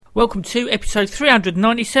Welcome to episode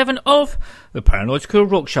 397 of the Paranoid Squirrel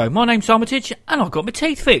Rock Show. My name's Armitage and I've got my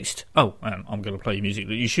teeth fixed. Oh, and I'm going to play music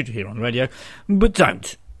that you should hear on the radio, but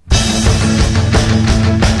don't. Give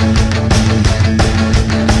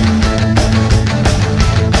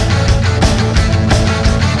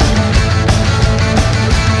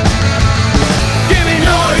me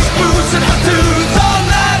noise, boots and tattoos all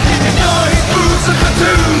night. Give me noise, boots and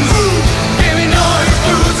tattoos. Give me noise,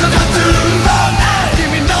 boots and tattoos all night.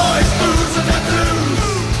 Give me noise, boots and tattoos.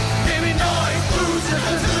 Give me noise, boots and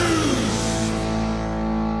tattoos.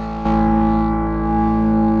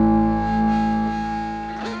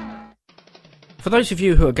 For those of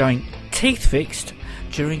you who are going teeth fixed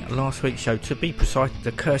during last week's show, to be precise,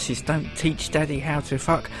 the curses don't teach daddy how to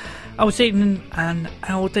fuck. I was eating an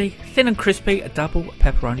Aldi thin and crispy double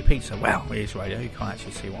pepperoni pizza. Well, here's radio, you can't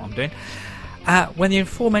actually see what I'm doing. When the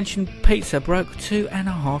aforementioned pizza broke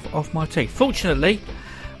 2.5 of my teeth. Fortunately,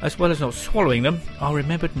 as well as not swallowing them, I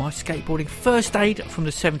remembered my skateboarding first aid from the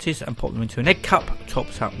 70s and popped them into an egg cup,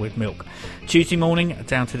 topped up with milk. Tuesday morning,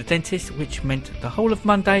 down to the dentist, which meant the whole of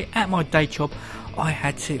Monday at my day job, I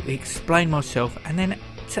had to explain myself, and then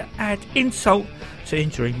to add insult to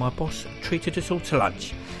injury, my boss treated us all to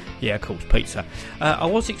lunch. Yeah, of course, pizza. I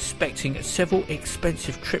was expecting several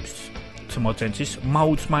expensive trips to my dentist,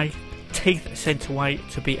 moulds made, teeth sent away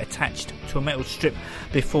to be attached to a metal strip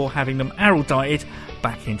before having them araldite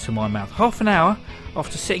back into my mouth. Half an hour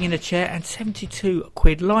after sitting in a chair and 72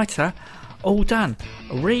 quid lighter, all done.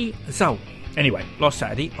 Result. Anyway, last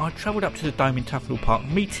Saturday I travelled up to the Dome in Tufnell Park,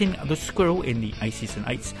 meeting the Squirrel in the Aces and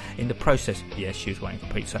Eights in the process, yes, she was waiting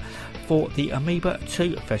for pizza, for the Amoeba Fest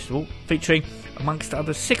II festival, featuring, amongst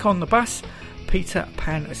others, Sick on the Bus, Peter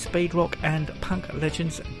Pan Speedrock and punk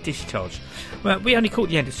legends Discharge. Well, we only caught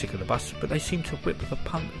the end of Sick on the Bus, but they seemed to whip the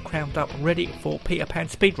punk crowd up ready for Peter Pan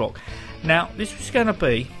Speedrock. Now, this was going to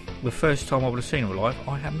be the first time I would have seen them live.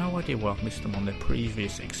 I have no idea why I've missed them on their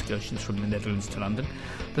previous excursions from the Netherlands to London.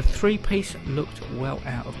 The three-piece looked well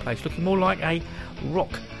out of place, looking more like a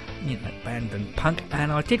rock band than punk,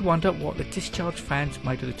 and I did wonder what the Discharge fans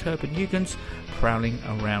made of the Turbojends prowling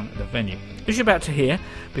around the venue. As you're about to hear,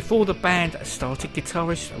 before the band started,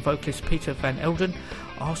 guitarist vocalist Peter Van Elden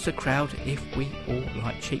asked the crowd if we all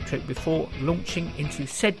like Cheap Trick before launching into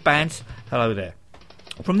said band's Hello There.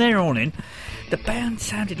 From there on in, the band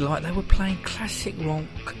sounded like they were playing classic rock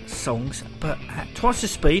songs, but at twice the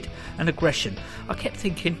speed and aggression. I kept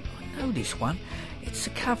thinking, I know this one, it's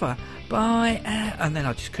a cover by... and then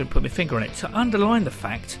I just couldn't put my finger on it. To underline the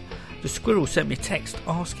fact, the Squirrel sent me a text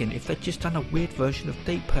asking if they'd just done a weird version of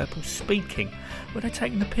Deep Purple's Speed King. Were they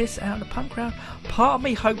taking the piss out of the punk crowd? Part of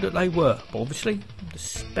me hoped that they were, but obviously the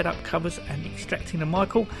sped up covers and extracting the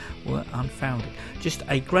Michael were unfounded. Just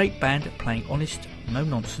a great band playing honest, no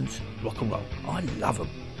nonsense rock and roll. I love them.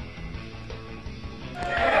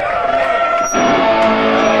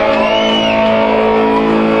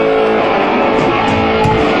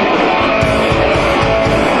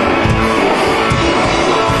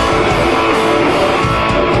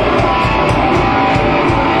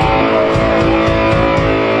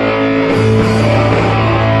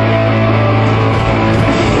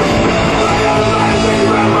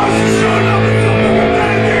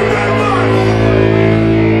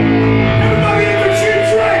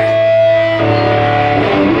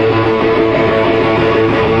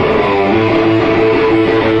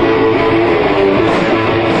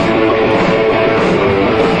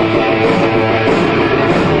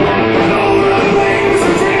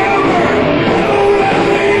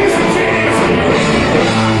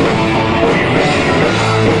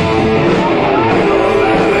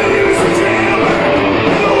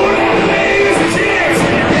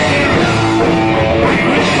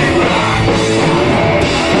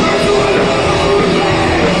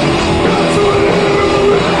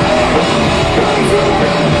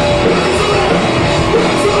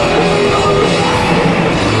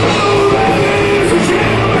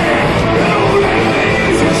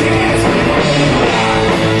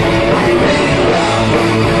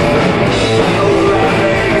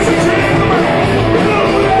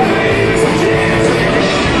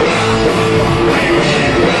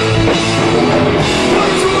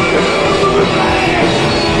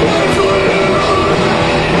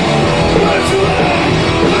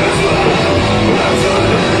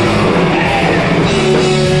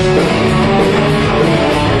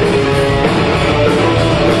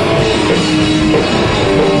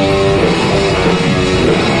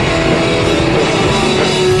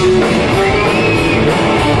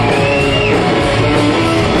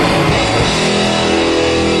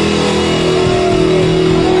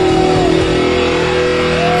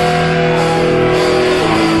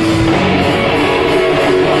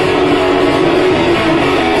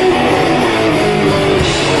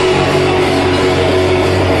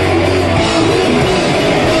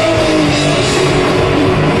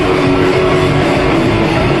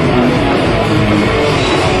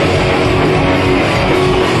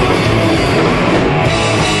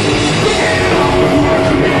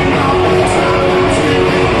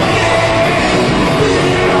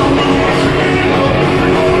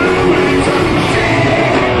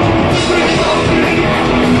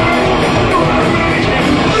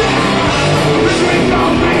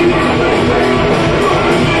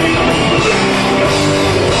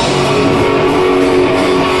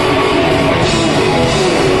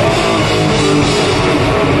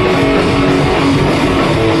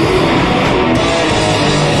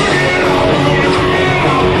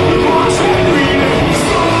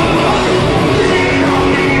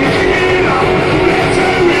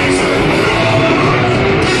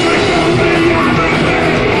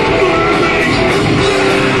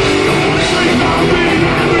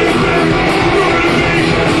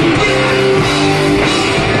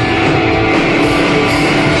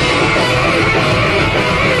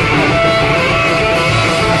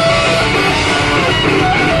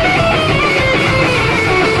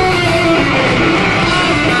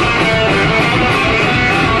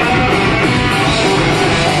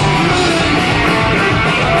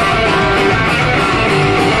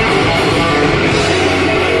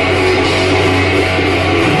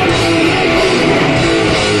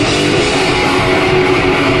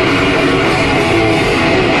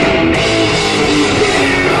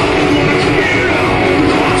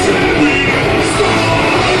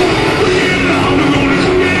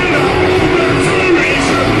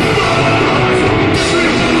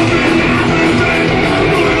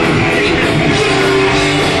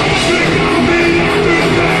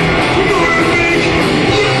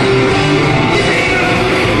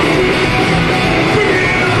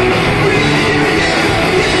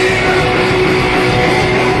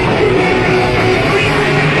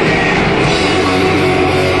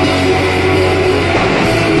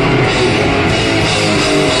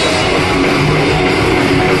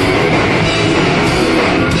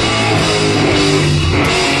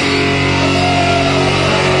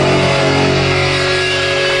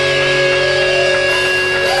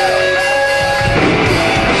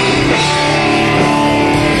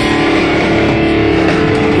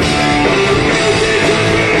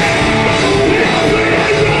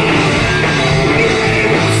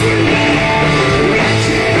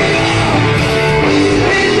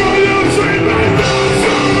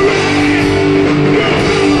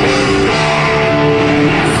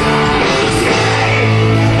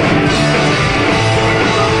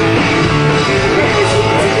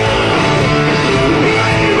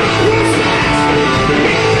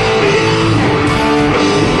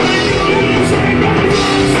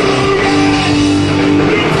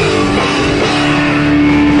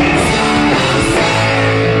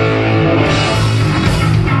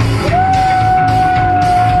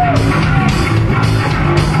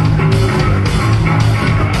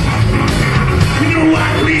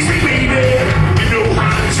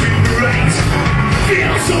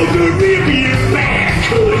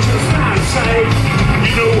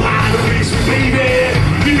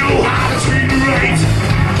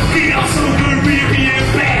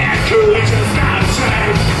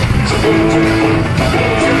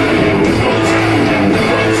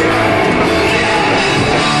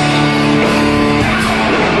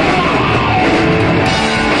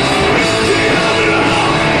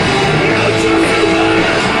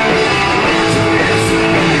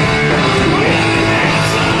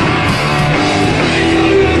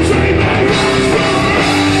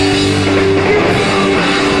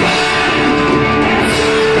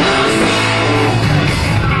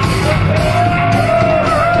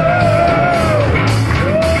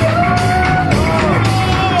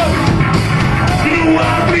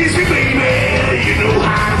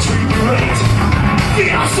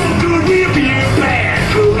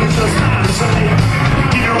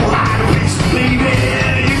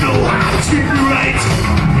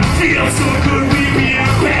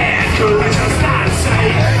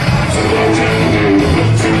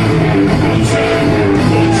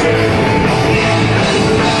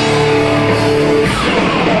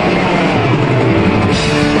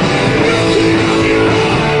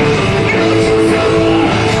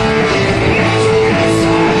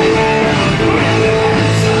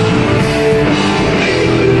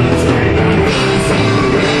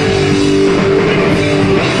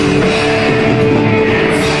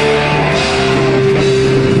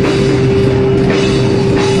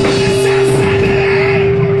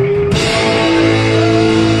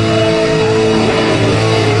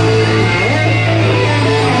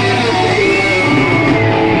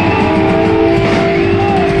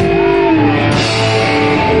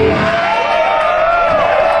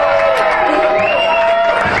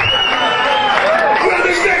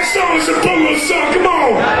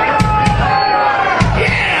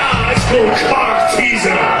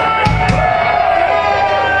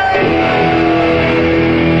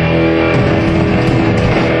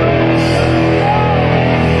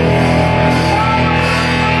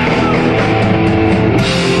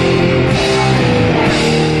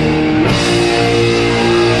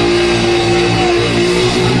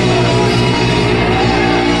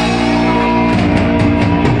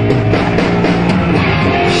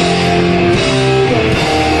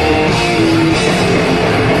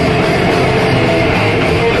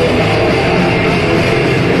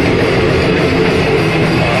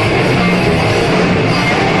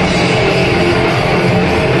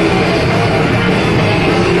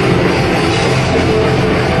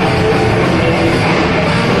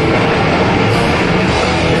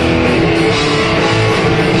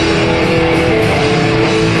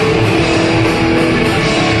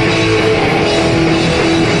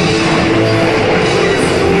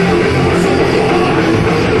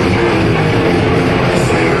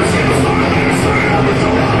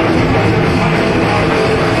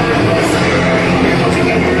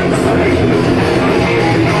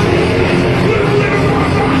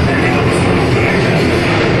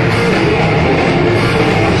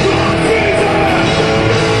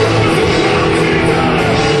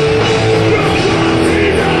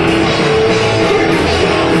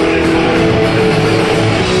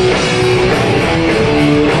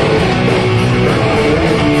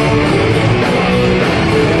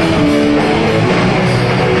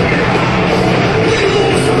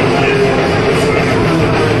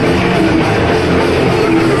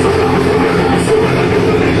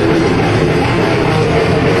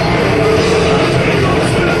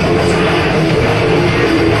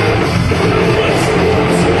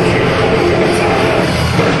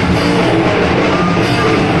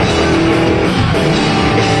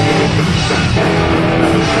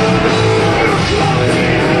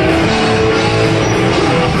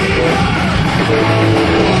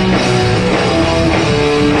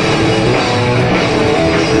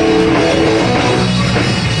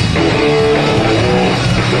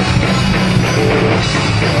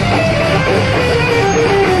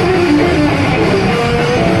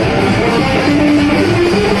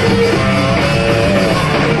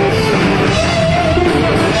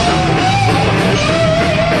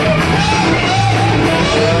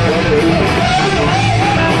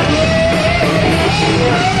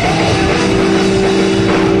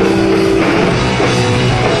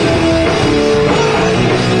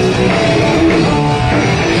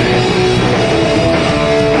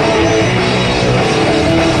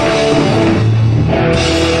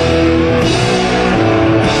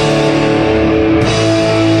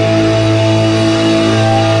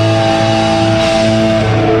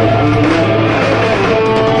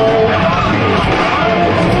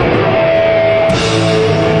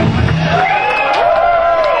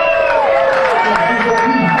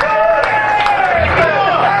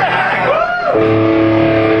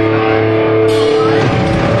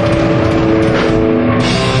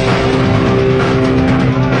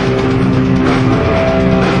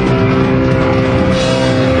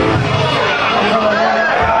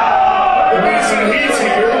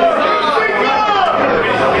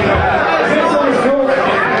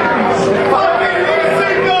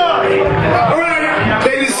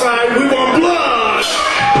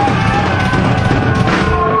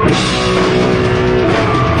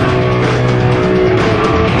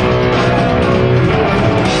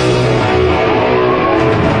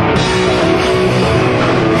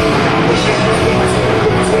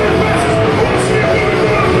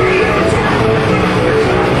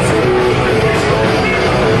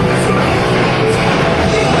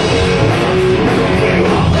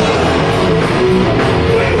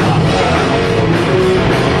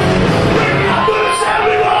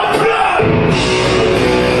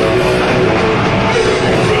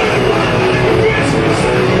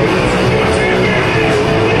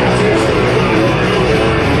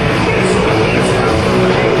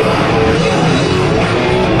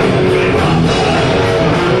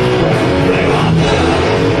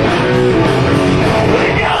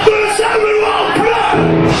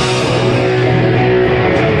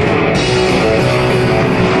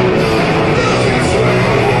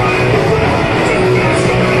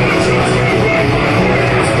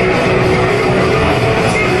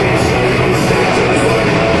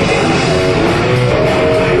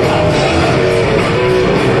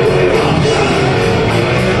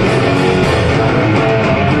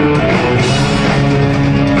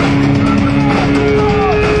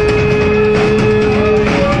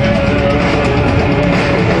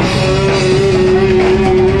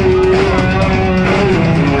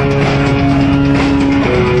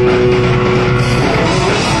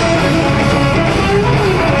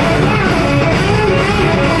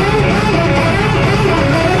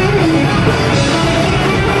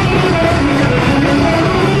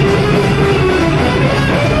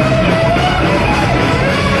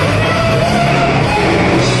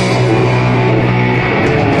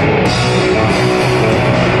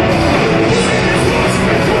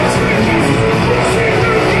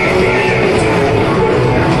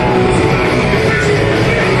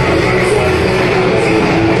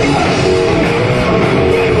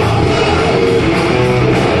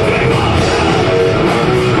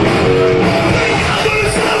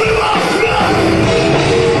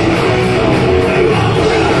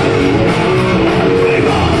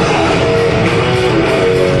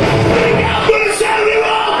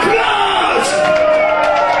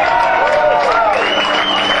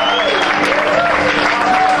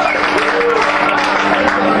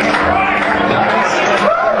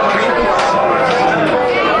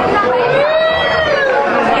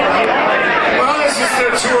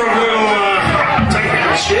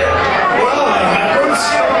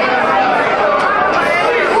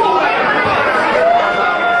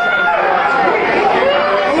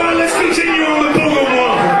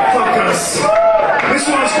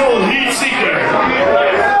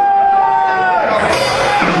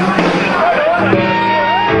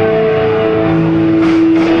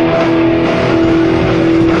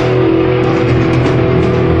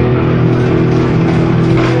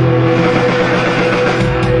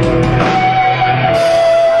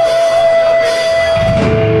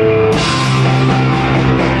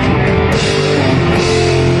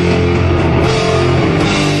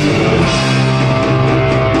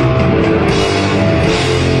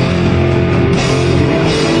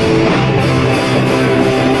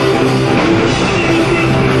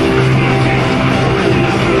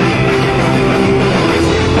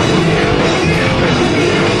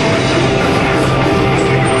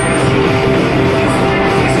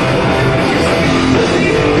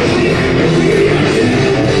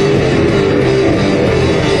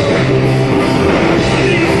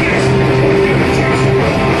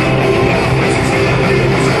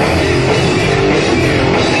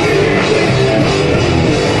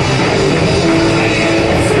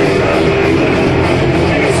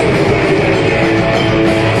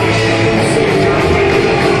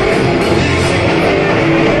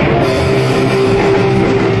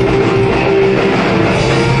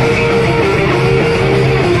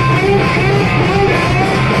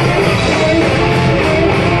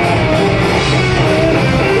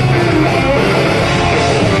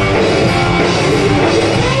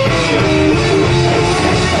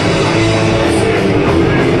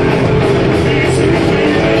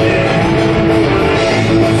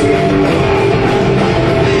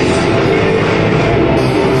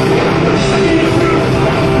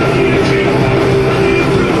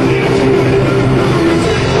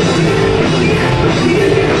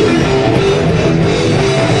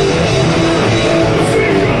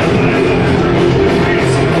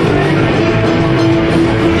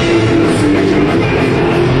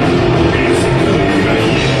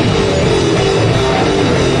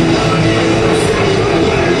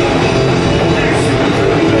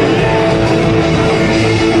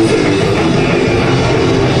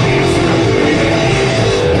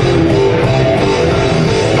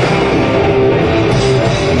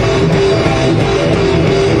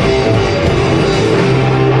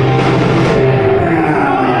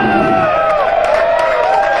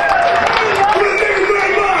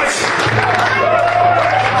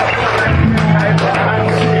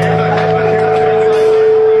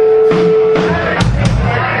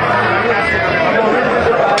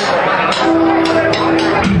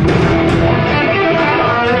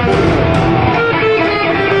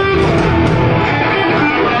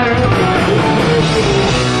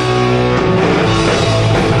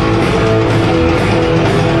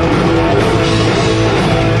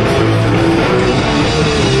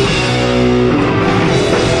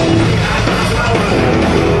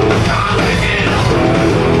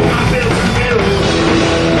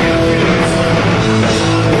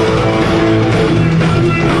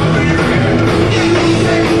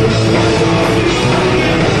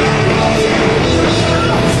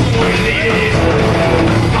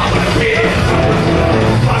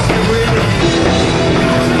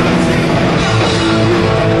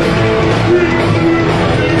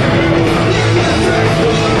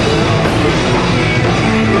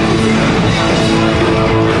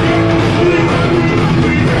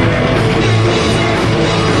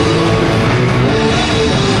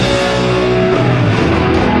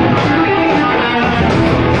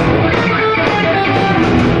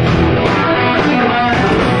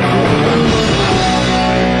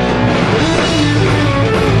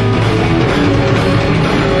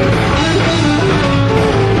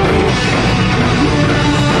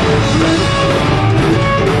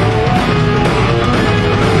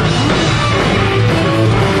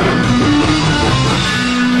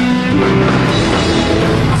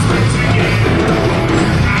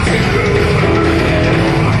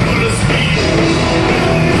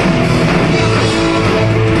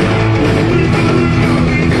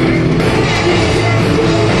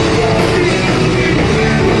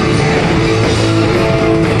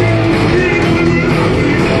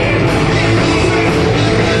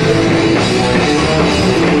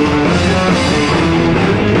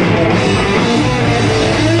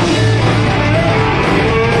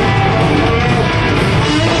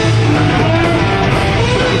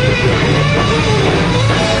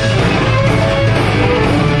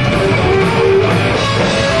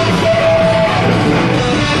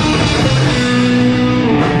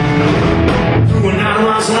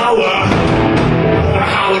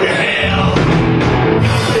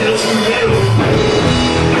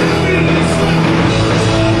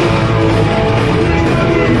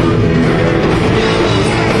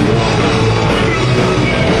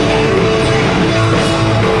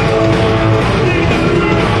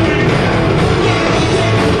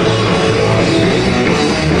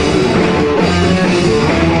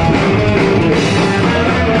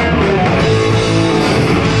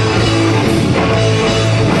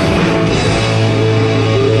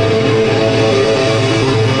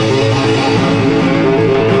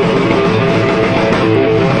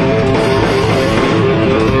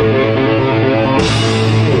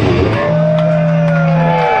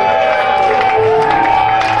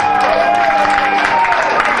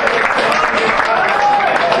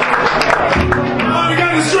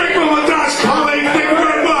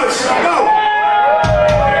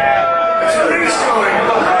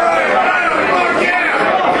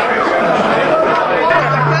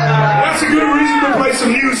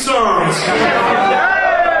 rejoins.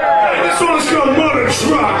 This one's called Mother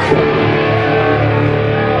Truck.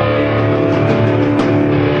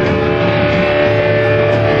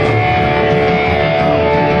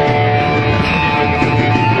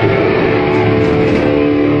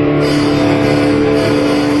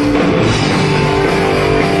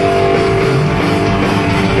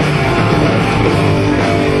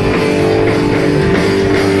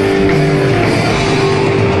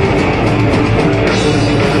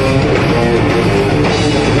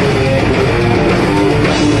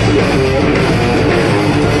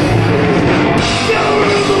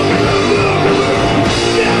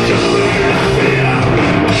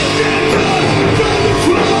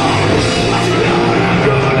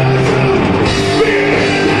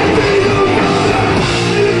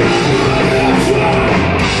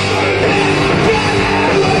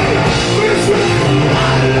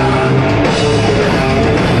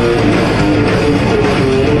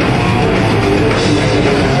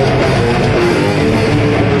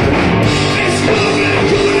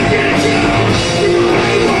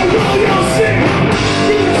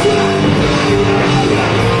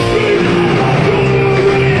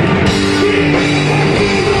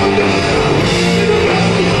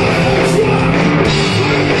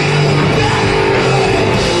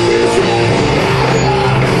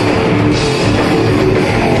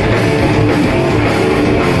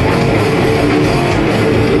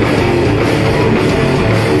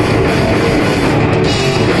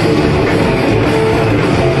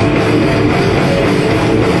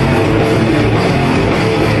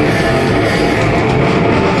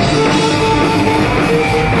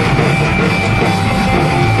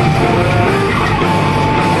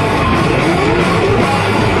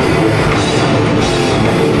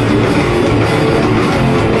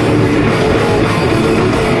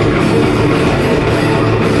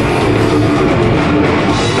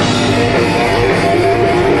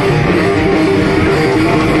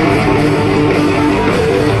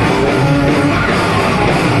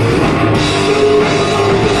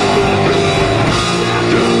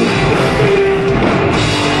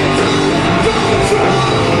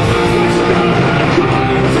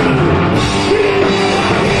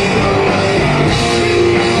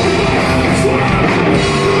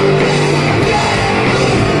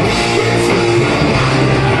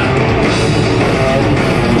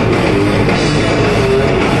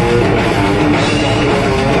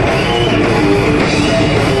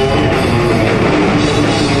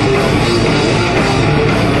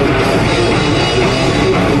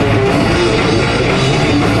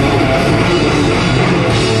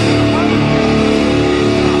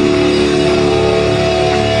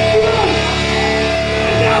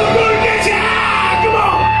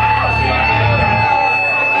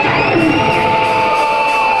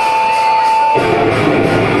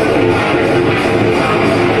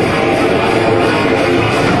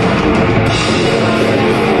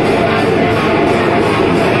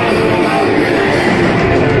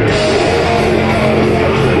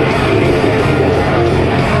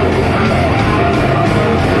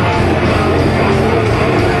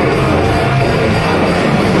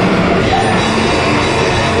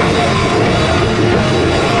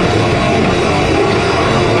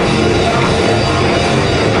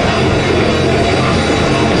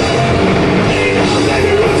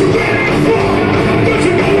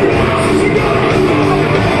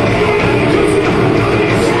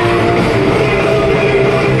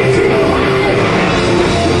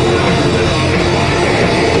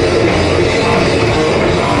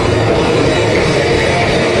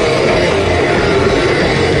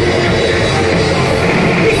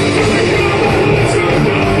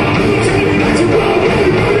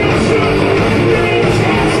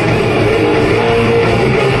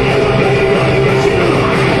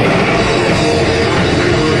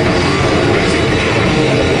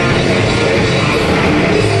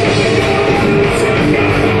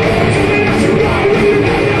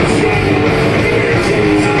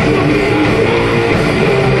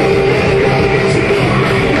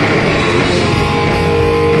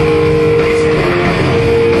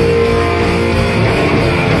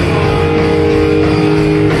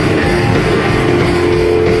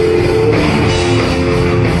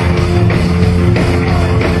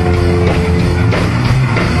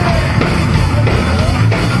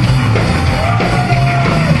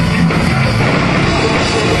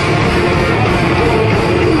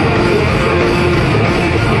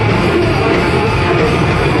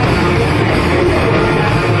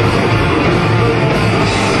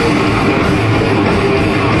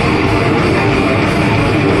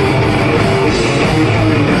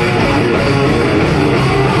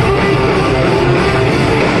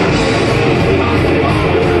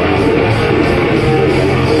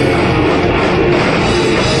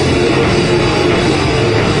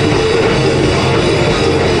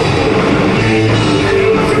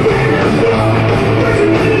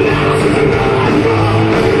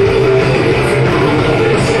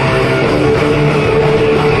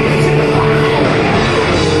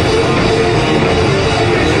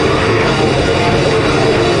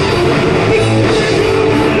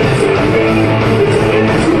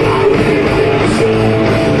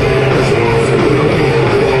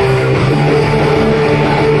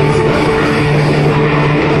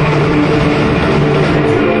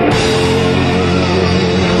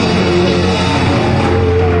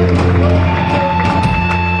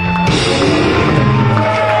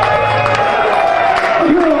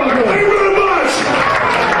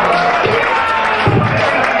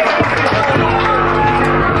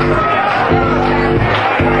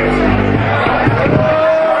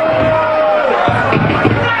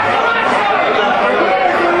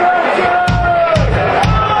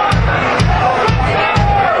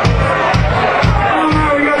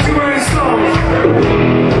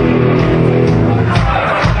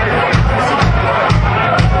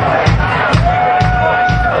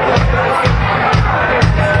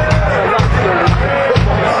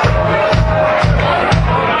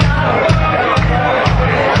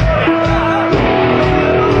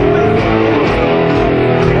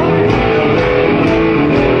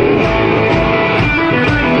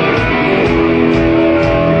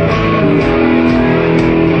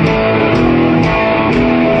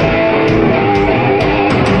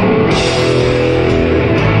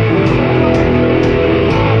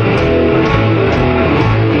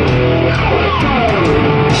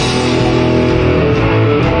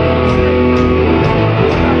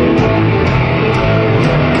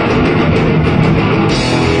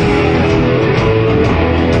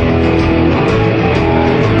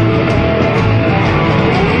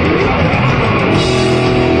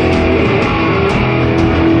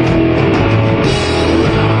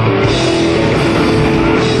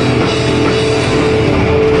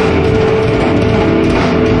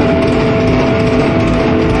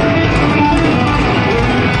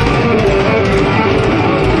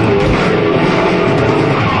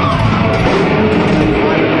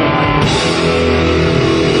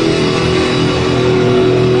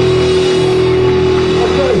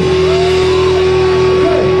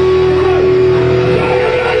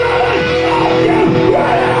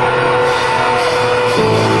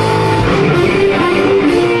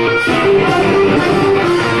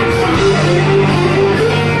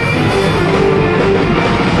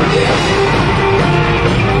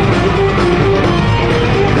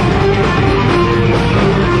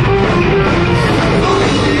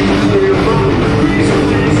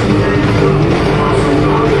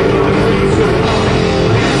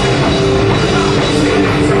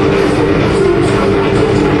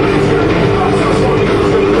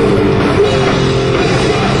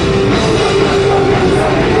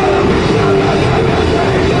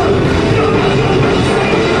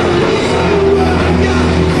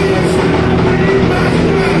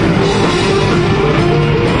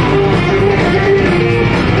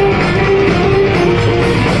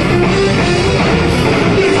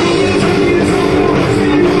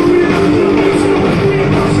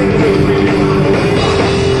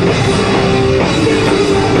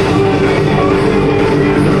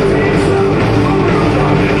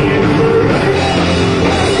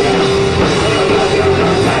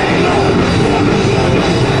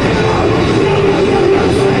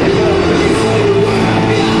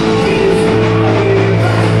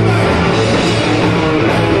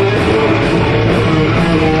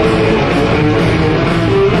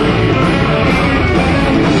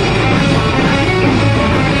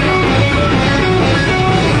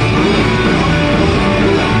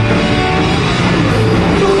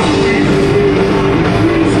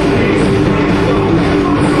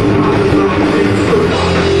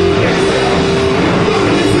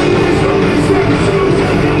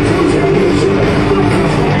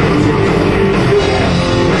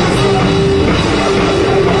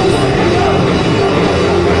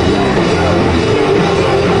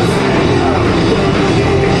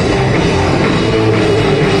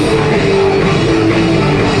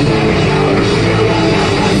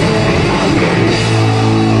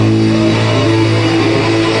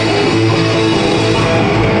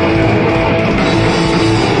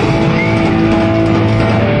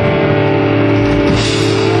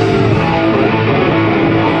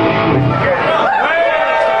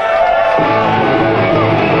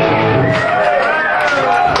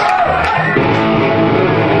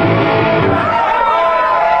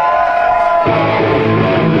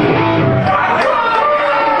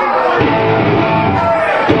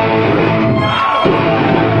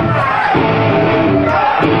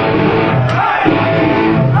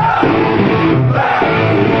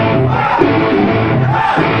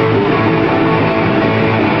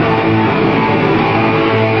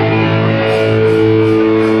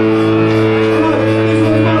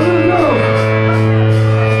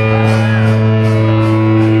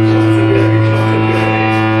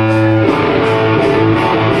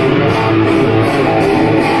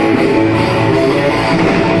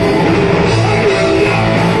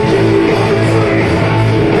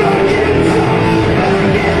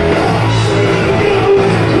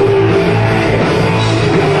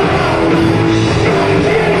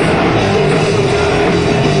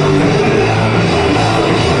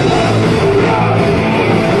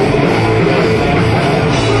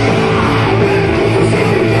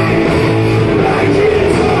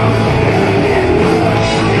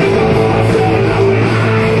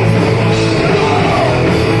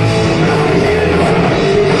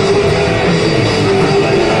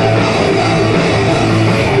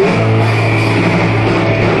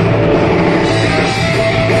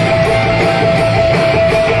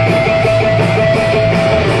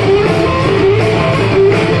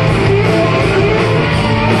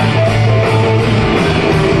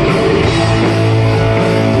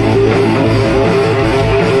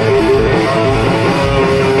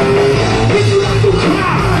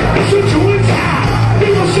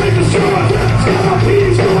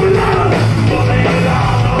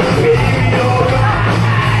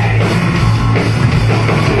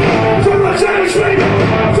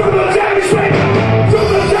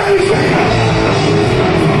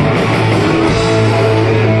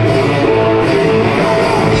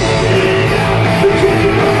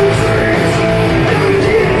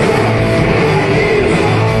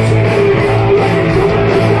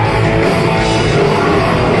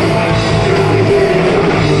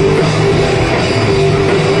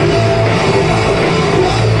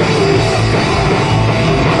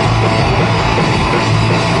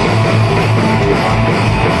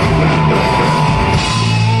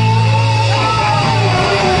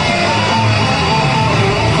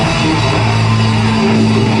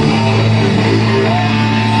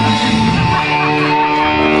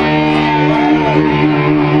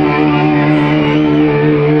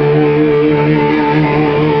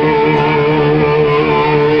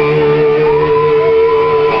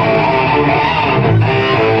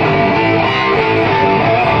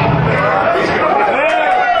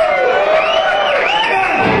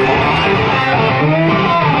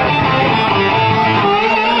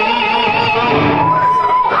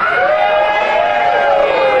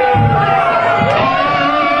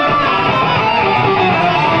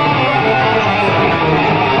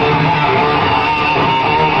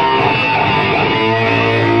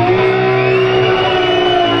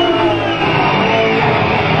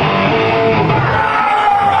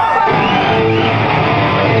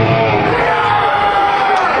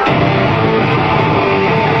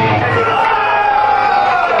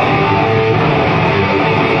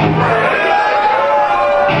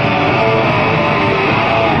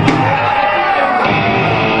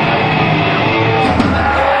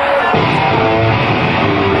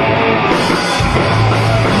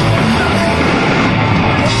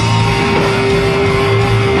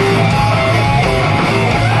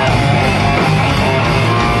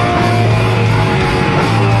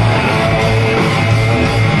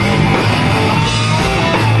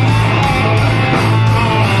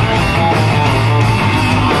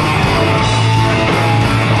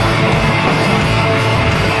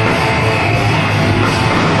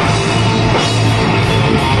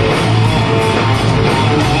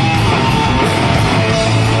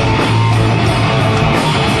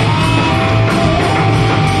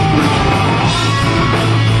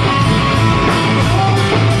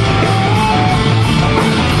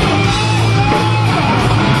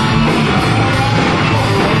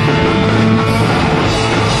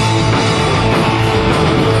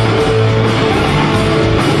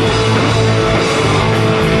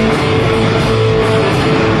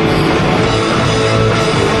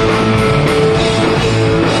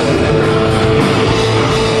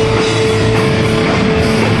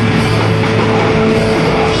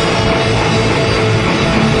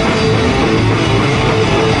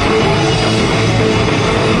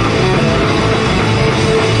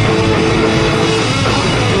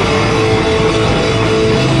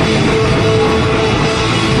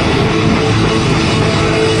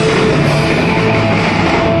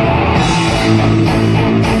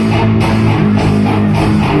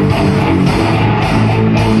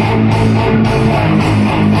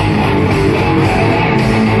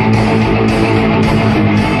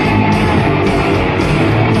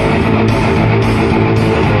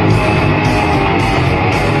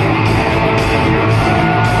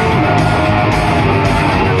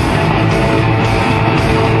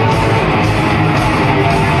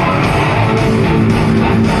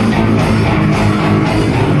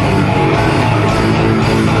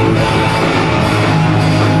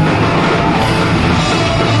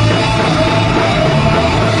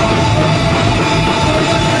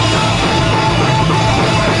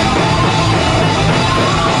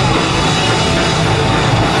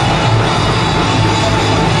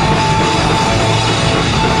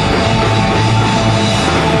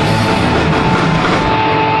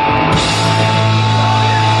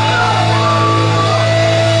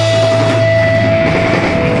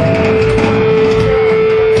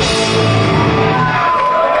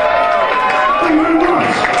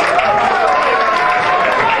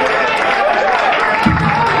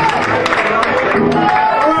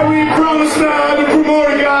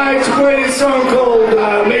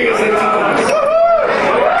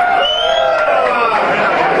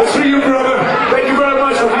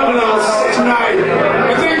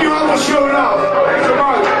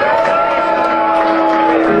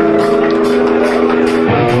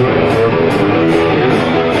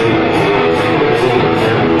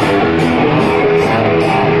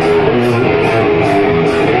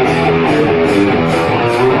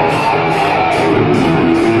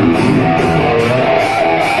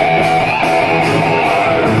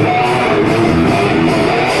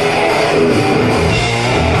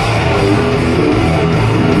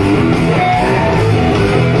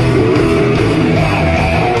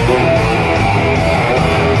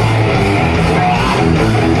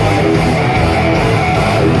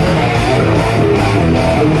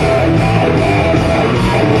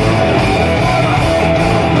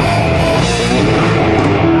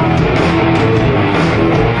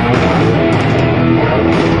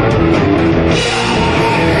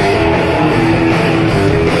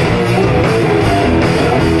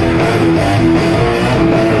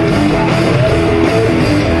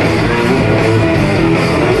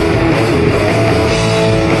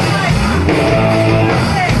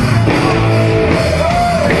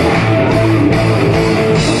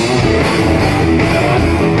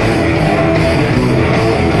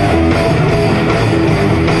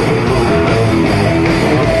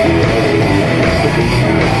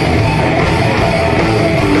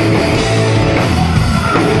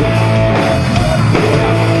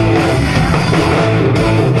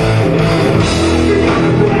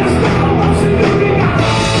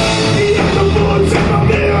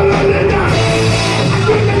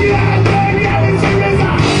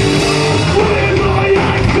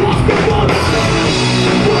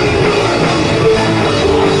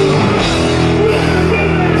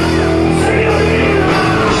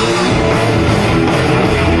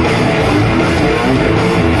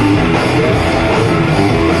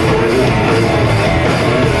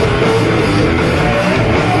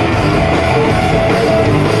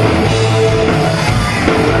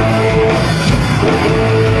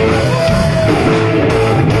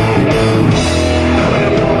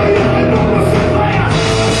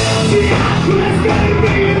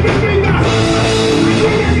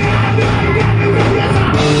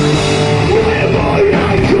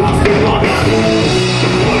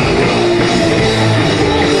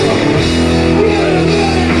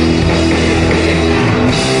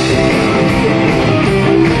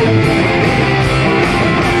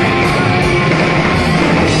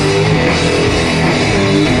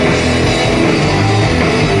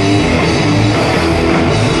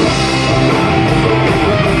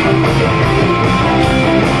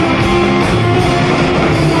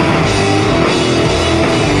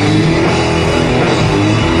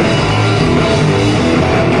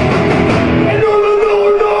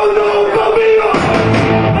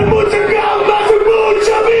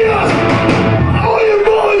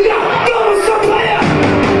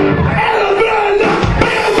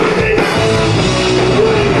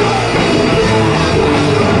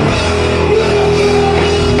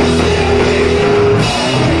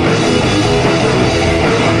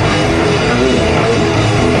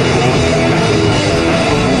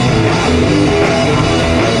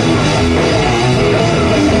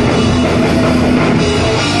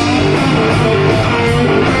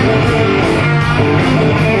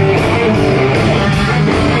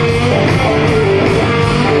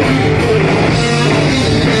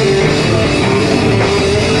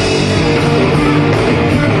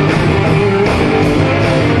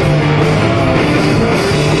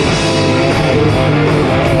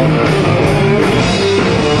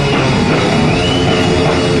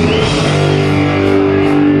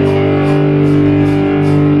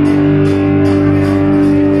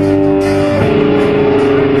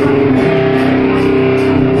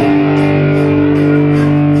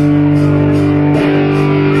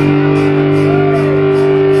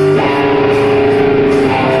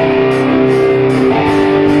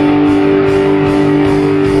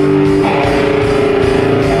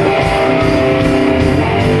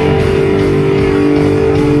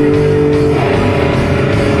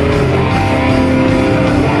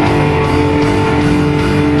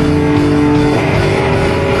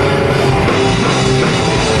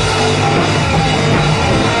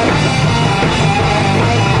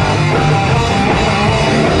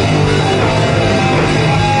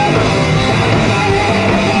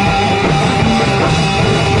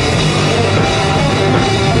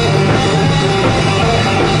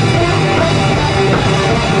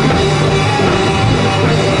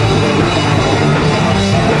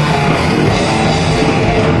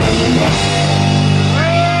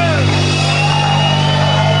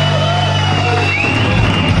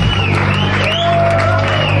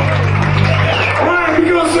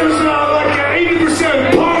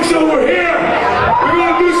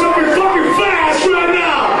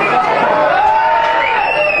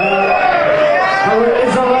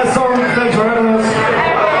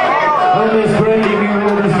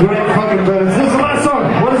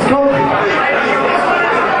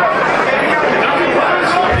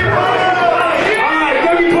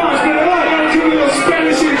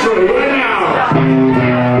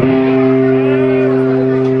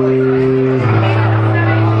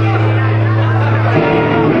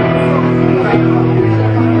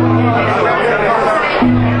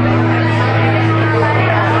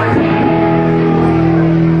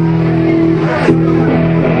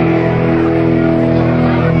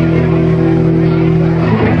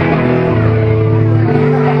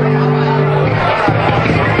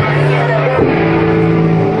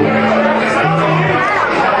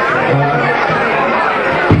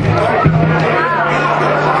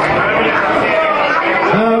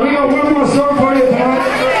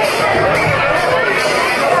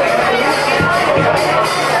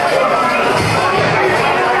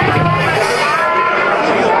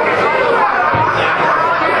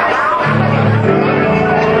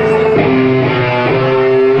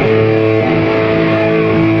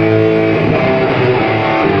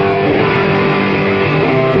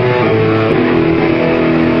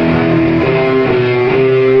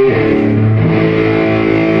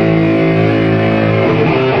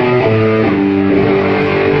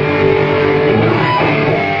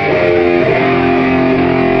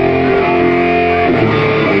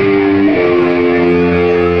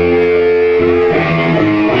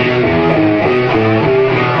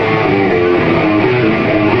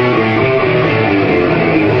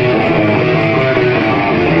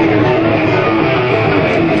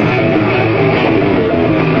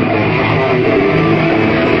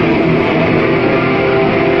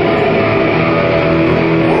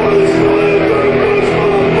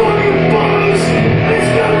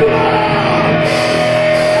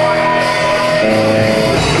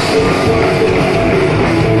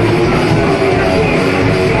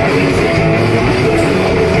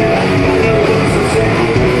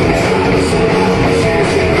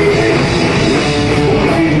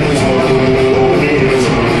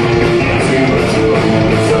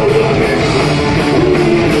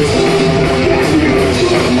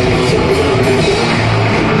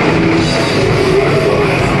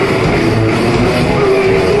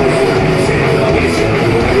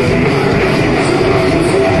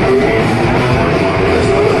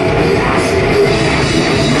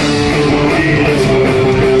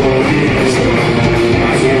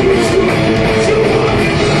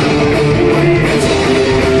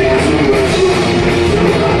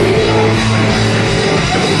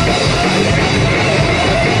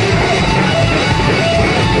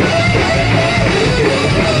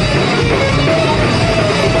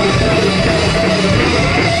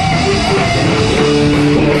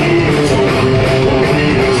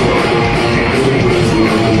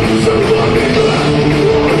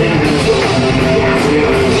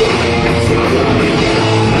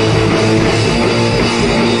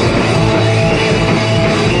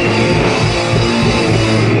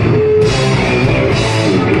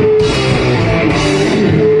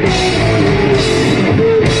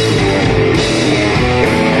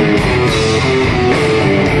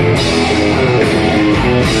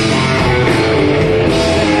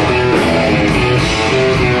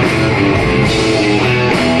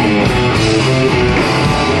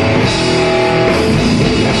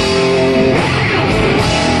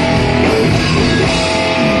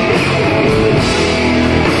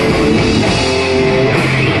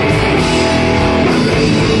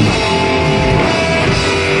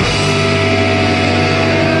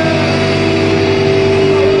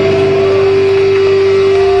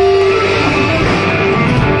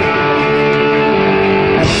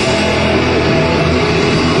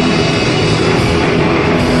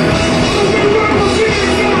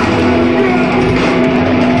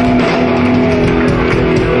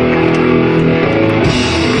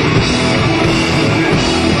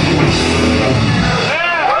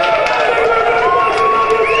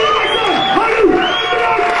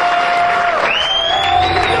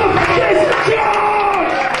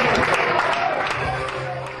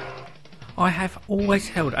 always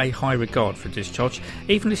held a high regard for Discharge.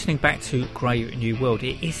 Even listening back to Grey New World,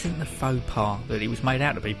 it isn't the faux pas that it was made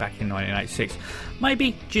out to be back in 1986.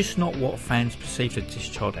 Maybe just not what fans perceived the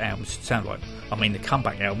Discharge albums to sound like. I mean, the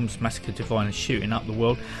comeback albums, Massacre Divine and Shooting Up the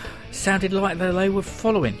World, sounded like they were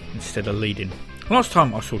following instead of leading. Last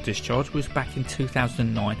time I saw Discharge was back in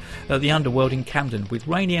 2009 at the Underworld in Camden, with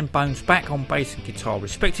Rainey and Bones back on bass and guitar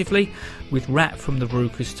respectively, with Rat from the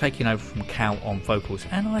Rookas taking over from Cal on vocals,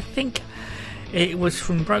 and I think it was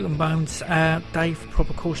from Broken Bones, Dave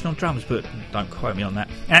Proper Caution on drums, but don't quote me on that.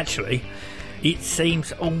 Actually, it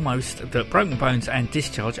seems almost that Broken Bones and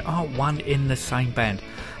Discharge are one in the same band.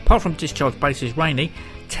 Apart from Discharge bassist Rainey,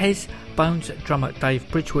 Tezz, Bones drummer Dave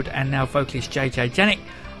Bridgewood and now vocalist JJ Janiak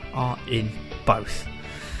are in both.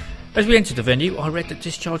 As we entered the venue, I read that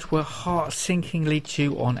Discharge were heart-sinkingly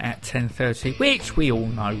due on at 10:30, which we all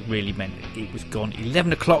know really meant it was gone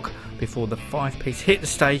 11 o'clock before the five-piece hit the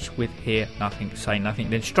stage with Hear Nothing, Say Nothing,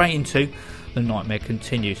 then straight into The Nightmare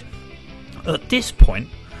Continues. At this point,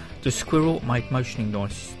 the Squirrel made motioning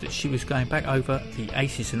noises that she was going back over the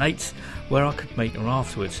Aces and Eights where I could meet her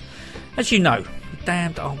afterwards. As you know, The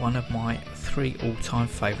Damned are one of my 3 all-time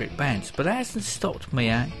favourite bands, but that hasn't stopped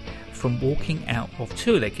me from walking out of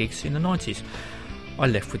 2 of their gigs in the 90s. I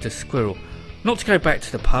left with the Squirrel, not to go back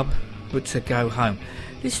to the pub, but to go home.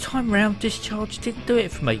 This time round, Discharge didn't do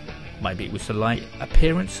it for me. Maybe it was the late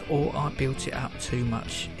appearance, or I built it up too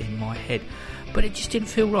much in my head, but it just didn't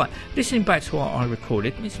feel right. Listening back to what I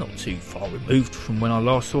recorded, it's not too far removed from when I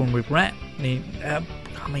last saw them with Rat.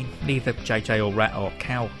 Neither JJ or Rat or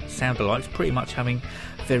Cal sound alike. It's pretty much having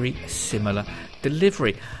very similar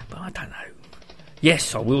delivery, but I don't know.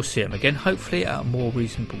 Yes, I will see them again, hopefully at a more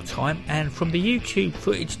reasonable time, and from the YouTube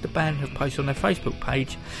footage the band have posted on their Facebook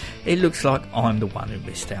page, it looks like I'm the one who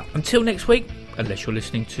missed out. Until next week, unless you're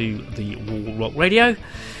listening to the Wall Rock Radio,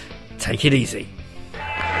 take it easy.